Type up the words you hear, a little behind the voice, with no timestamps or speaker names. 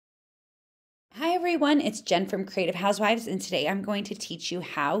everyone, it's Jen from Creative Housewives, and today I'm going to teach you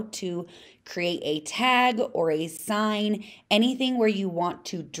how to create a tag or a sign, anything where you want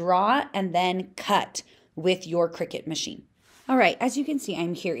to draw and then cut with your Cricut machine. All right, as you can see,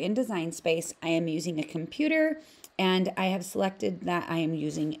 I'm here in Design Space. I am using a computer, and I have selected that I am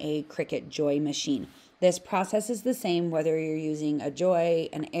using a Cricut Joy machine. This process is the same whether you're using a Joy,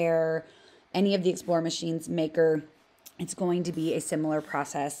 an Air, any of the Explore machines, Maker. It's going to be a similar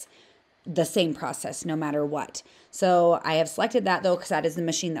process, the same process no matter what. So I have selected that though because that is the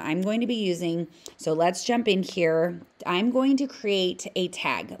machine that I'm going to be using. So let's jump in here. I'm going to create a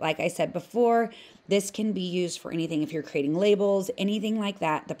tag. Like I said before, this can be used for anything. If you're creating labels, anything like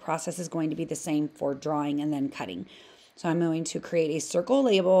that, the process is going to be the same for drawing and then cutting. So I'm going to create a circle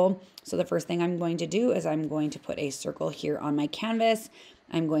label. So the first thing I'm going to do is I'm going to put a circle here on my canvas.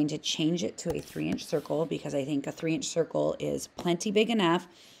 I'm going to change it to a 3-inch circle because I think a 3-inch circle is plenty big enough.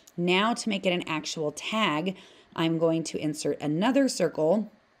 Now to make it an actual tag, I'm going to insert another circle.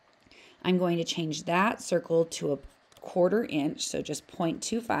 I'm going to change that circle to a 1/4 inch, so just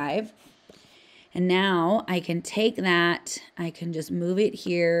 0.25. And now I can take that, I can just move it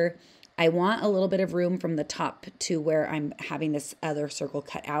here. I want a little bit of room from the top to where I'm having this other circle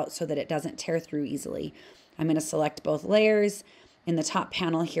cut out so that it doesn't tear through easily. I'm going to select both layers. In the top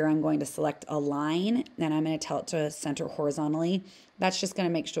panel here, I'm going to select a line, and I'm going to tell it to center horizontally. That's just going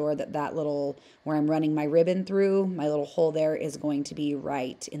to make sure that that little, where I'm running my ribbon through, my little hole there is going to be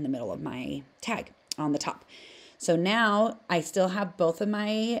right in the middle of my tag on the top. So now I still have both of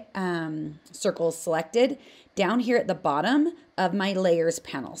my circles selected. Down here at the bottom of my layers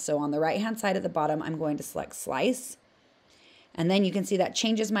panel, so on the right-hand side at the bottom, I'm going to select slice. And then you can see that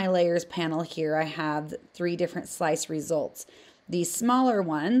changes my layers panel here. I have 3 different slice results. These smaller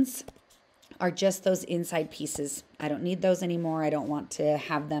ones are just those inside pieces. I don't need those anymore. I don't want to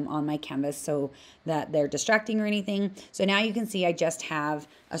have them on my canvas so that they're distracting or anything. So now you can see I just have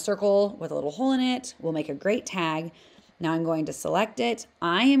a circle with a little hole in it. We'll make a great tag. Now I'm going to select it.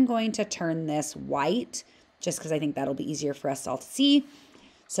 I am going to turn this white just because I think that'll be easier for us all to see.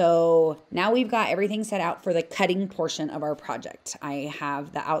 So now we've got everything set out for the cutting portion of our project. I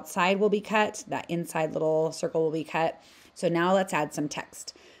have the outside will be cut, that inside little circle will be cut. So now let's add some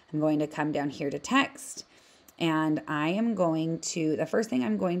text. I'm going to come down here to text, and I am going to, the first thing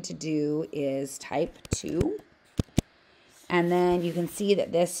I'm going to do is type 2. And then you can see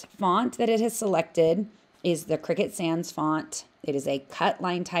that this font that it has selected is the Cricut Sans font. It is a cut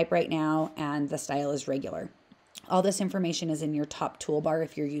line type right now, and the style is regular. All this information is in your top toolbar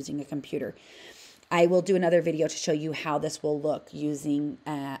if you're using a computer. I will do another video to show you how this will look using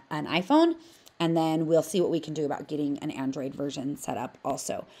an iPhone, and then we'll see what we can do about getting an Android version set up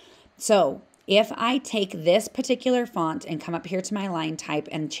also. So if I take this particular font and come up here to my line type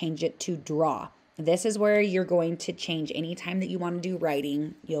and change it to draw, this is where you're going to change anytime that you want to do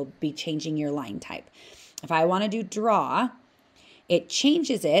writing, you'll be changing your line type. If I want to do draw, it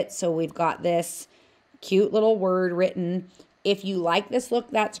changes it. So we've got this cute little word written. If you like this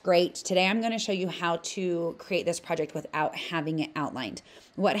look, that's great. Today I'm going to show you how to create this project without having it outlined.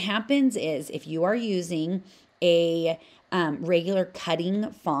 What happens is if you are using a regular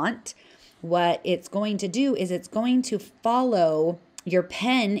cutting font, what it's going to do is it's going to follow, your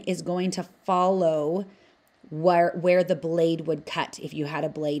pen is going to follow where the blade would cut if you had a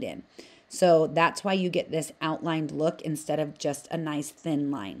blade in. So that's why you get this outlined look instead of just a nice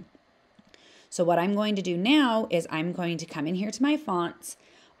thin line. So what I'm going to do now is I'm going to come in here to my fonts.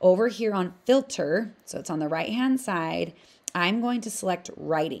 Over here on filter, so it's on the right-hand side, I'm going to select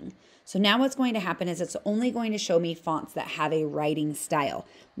writing. So now what's going to happen is it's only going to show me fonts that have a writing style.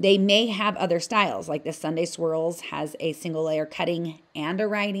 They may have other styles, like the Sunday Swirls has a single layer cutting and a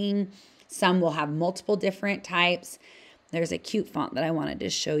writing. Some will have multiple different types. There's a cute font that I wanted to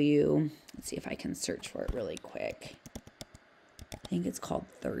show you. Let's see if I can search for it really quick. I think it's called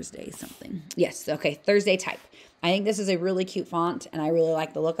Thursday something. Yes, okay, Thursday type. I think this is a really cute font, and I really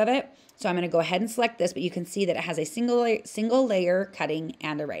like the look of it. So I'm going to go ahead and select this, but you can see that it has a single layer cutting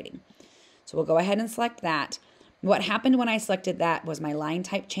and a writing. So we'll go ahead and select that. What happened when I selected that was my line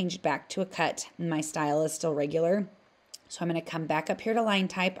type changed back to a cut, and my style is still regular. So I'm going to come back up here to line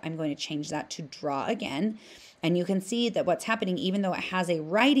type. I'm going to change that to draw again. And you can see that what's happening, even though it has a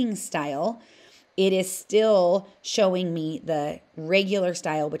writing style, it is still showing me the regular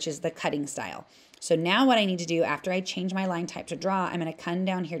style, which is the cutting style. So now what I need to do after I change my line type to draw, I'm going to come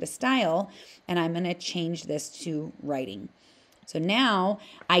down here to style, and I'm going to change this to writing. So now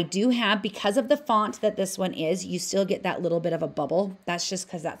I do have, because of the font that this one is, you still get that little bit of a bubble. That's just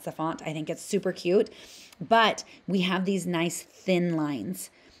because that's the font. I think it's super cute. But we have these nice thin lines.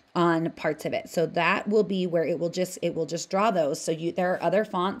 on parts of it. So that will be where it will just draw those. So there are other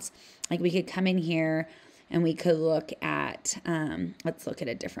fonts, like we could come in here and we could look at, let's look at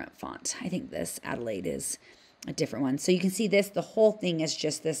a different font. I think this Adelaide is a different one. So you can see this, the whole thing is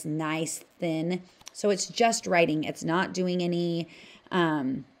just this nice thin. So it's just writing. It's not doing any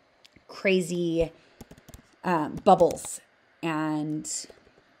crazy bubbles. And so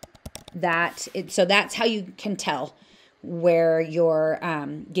that's how you can tell where you're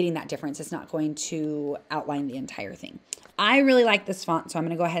getting that difference. It's not going to outline the entire thing. I really like this font, so I'm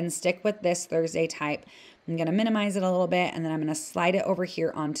going to go ahead and stick with this Thursday type. I'm going to minimize it a little bit, and then I'm going to slide it over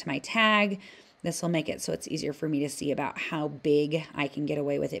here onto my tag. This will make it so it's easier for me to see about how big I can get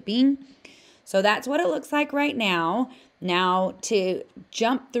away with it being. So that's what it looks like right now. Now to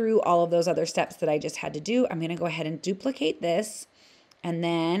jump through all of those other steps that I just had to do, I'm going to go ahead and duplicate this. And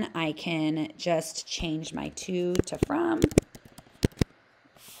then I can just change my to from.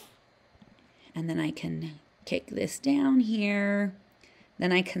 And then I can kick this down here.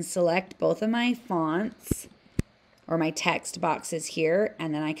 Then I can select both of my fonts or my text boxes here.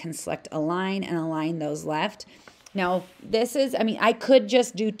 And then I can select align and align those left. Now this is, I mean, I could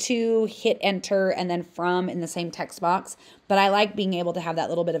just do to, hit enter, and then from in the same text box. But I like being able to have that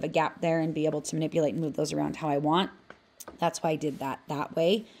little bit of a gap there and be able to manipulate and move those around how I want. That's why I did that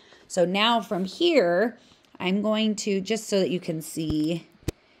way. So now from here, I'm going to, just so that you can see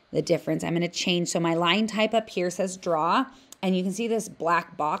the difference, I'm going to change. So my line type up here says draw, and you can see this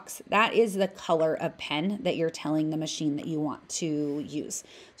black box. That is the color of pen that you're telling the machine that you want to use.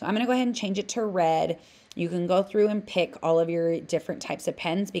 So I'm going to go ahead and change it to red. You can go through and pick all of your different types of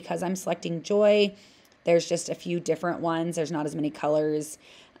pens. Because I'm selecting Joy, there's just a few different ones. There's not as many colors.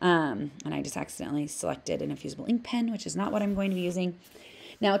 And I just accidentally selected an infusible ink pen, which is not what I'm going to be using.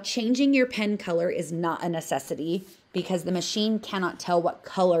 Now, changing your pen color is not a necessity because the machine cannot tell what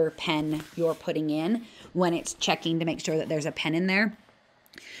color pen you're putting in when it's checking to make sure that there's a pen in there.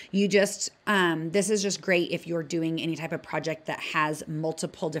 You just, this is just great if you're doing any type of project that has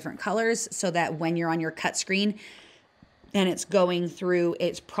multiple different colors, so that when you're on your cut screen and it's going through,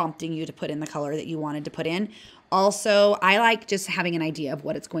 it's prompting you to put in the color that you wanted to put in. Also, I like just having an idea of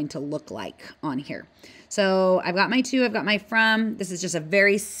what it's going to look like on here. So I've got my to, I've got my from. This is just a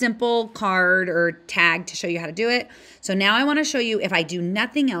very simple card or tag to show you how to do it. So now I want to show you, if I do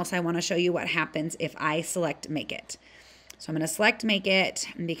nothing else, I want to show you what happens if I select make it. So I'm going to select make it,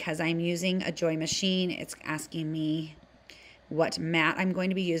 and because I'm using a Joy machine, it's asking me what mat I'm going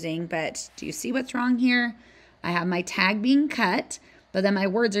to be using. But do you see what's wrong here? I have my tag being cut, but then my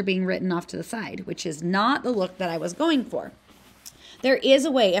words are being written off to the side, which is not the look that I was going for. There is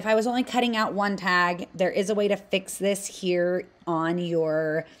a way, if I was only cutting out one tag, there is a way to fix this here on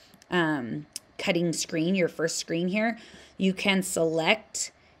your cutting screen, your first screen here. You can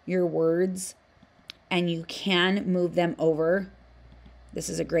select your words and you can move them over. This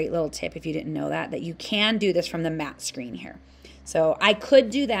is a great little tip if you didn't know that you can do this from the matte screen here. So I could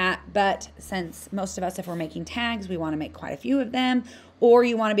do that, but since most of us, if we're making tags, we want to make quite a few of them, or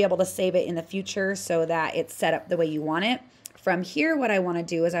you want to be able to save it in the future so that it's set up the way you want it. From here, what I want to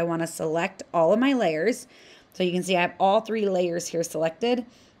do is I want to select all of my layers. So you can see I have all 3 layers here selected.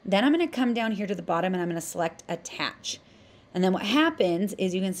 Then I'm going to come down here to the bottom and I'm going to select attach. And then what happens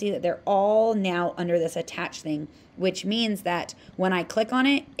is you can see that they're all now under this attach thing, which means that when I click on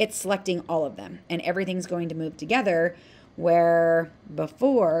it, it's selecting all of them and everything's going to move together. Where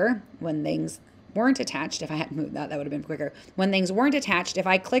before, when things weren't attached, if I hadn't moved that would have been quicker. When things weren't attached, if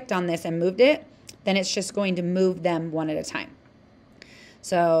I clicked on this and moved it, then it's just going to move them one at a time.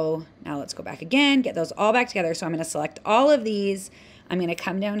 So now let's go back again, get those all back together. So I'm going to select all of these. I'm going to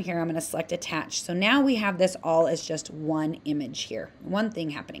come down here. I'm going to select attach. So now we have this all as just one image here, one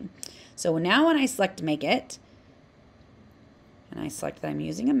thing happening. So now when I select make it, and I select that I'm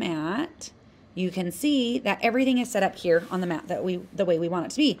using a mat, you can see that everything is set up here on the mat the way we want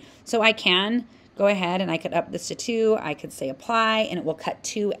it to be. So I can go ahead and I could up this to 2. I could say apply and it will cut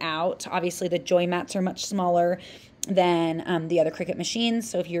 2 out. Obviously the Joy mats are much smaller than the other Cricut machines.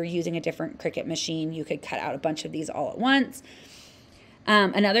 So if you're using a different Cricut machine, you could cut out a bunch of these all at once.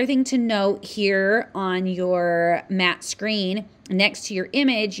 Another thing to note here on your mat screen, next to your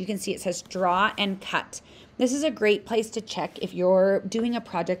image, you can see it says draw and cut. This is a great place to check if you're doing a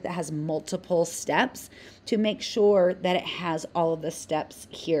project that has multiple steps to make sure that it has all of the steps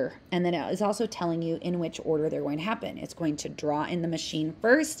here. And then it is also telling you in which order they're going to happen. It's going to draw in the machine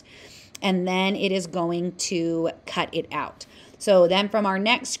first, and then it is going to cut it out. So then from our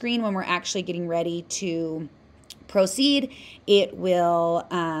next screen, when we're actually getting ready to proceed, it will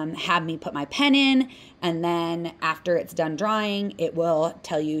have me put my pen in, And then after it's done drying, it will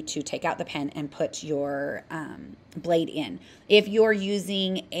tell you to take out the pen and put your blade in. If you're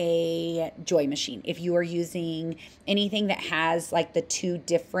using a Joy machine, if you are using anything that has like the two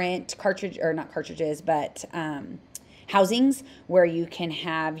different not cartridges, but housings where you can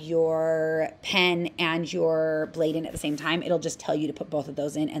have your pen and your blade in at the same time, it'll just tell you to put both of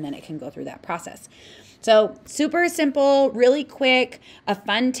those in, and then it can go through that process. So super simple, really quick, a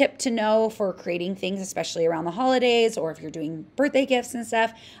fun tip to know for creating things, especially around the holidays or if you're doing birthday gifts and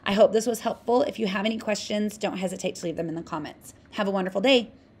stuff. I hope this was helpful. If you have any questions, don't hesitate to leave them in the comments. Have a wonderful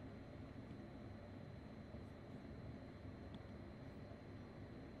day.